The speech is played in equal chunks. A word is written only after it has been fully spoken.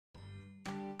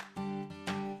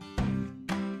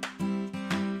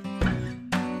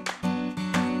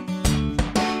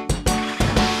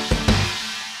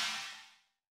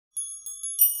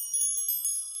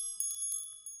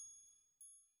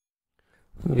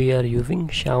we are using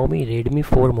Xiaomi Redmi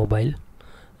 4 mobile,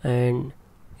 and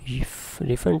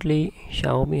recently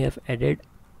Xiaomi have added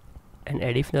an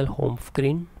additional home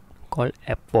screen called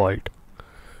App Vault.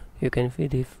 You can see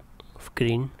this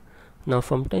screen. Now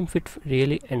sometimes it's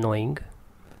really annoying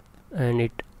and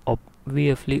it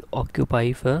obviously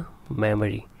occupies a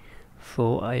memory,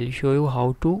 so I'll show you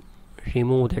how to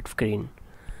remove that screen.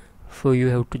 So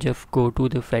you have to just go to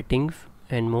the settings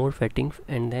and more settings,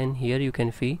 and then here you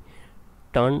can see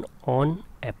turn on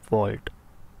App Vault,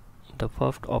 the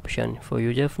first option. So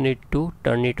you just need to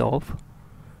turn it off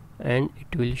and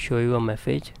it will show you a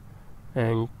message,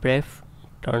 and press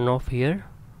turn off here,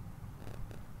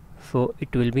 so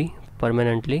it will be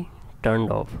permanently turned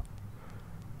off.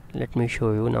 Let me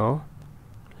show you now.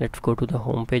 Let's go to the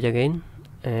home page again,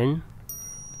 and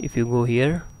if you go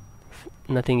here,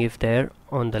 nothing is there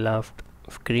on the last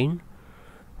screen.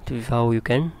 This is how you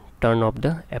can turn off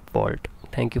the App Vault.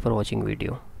 Thank you for watching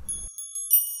video.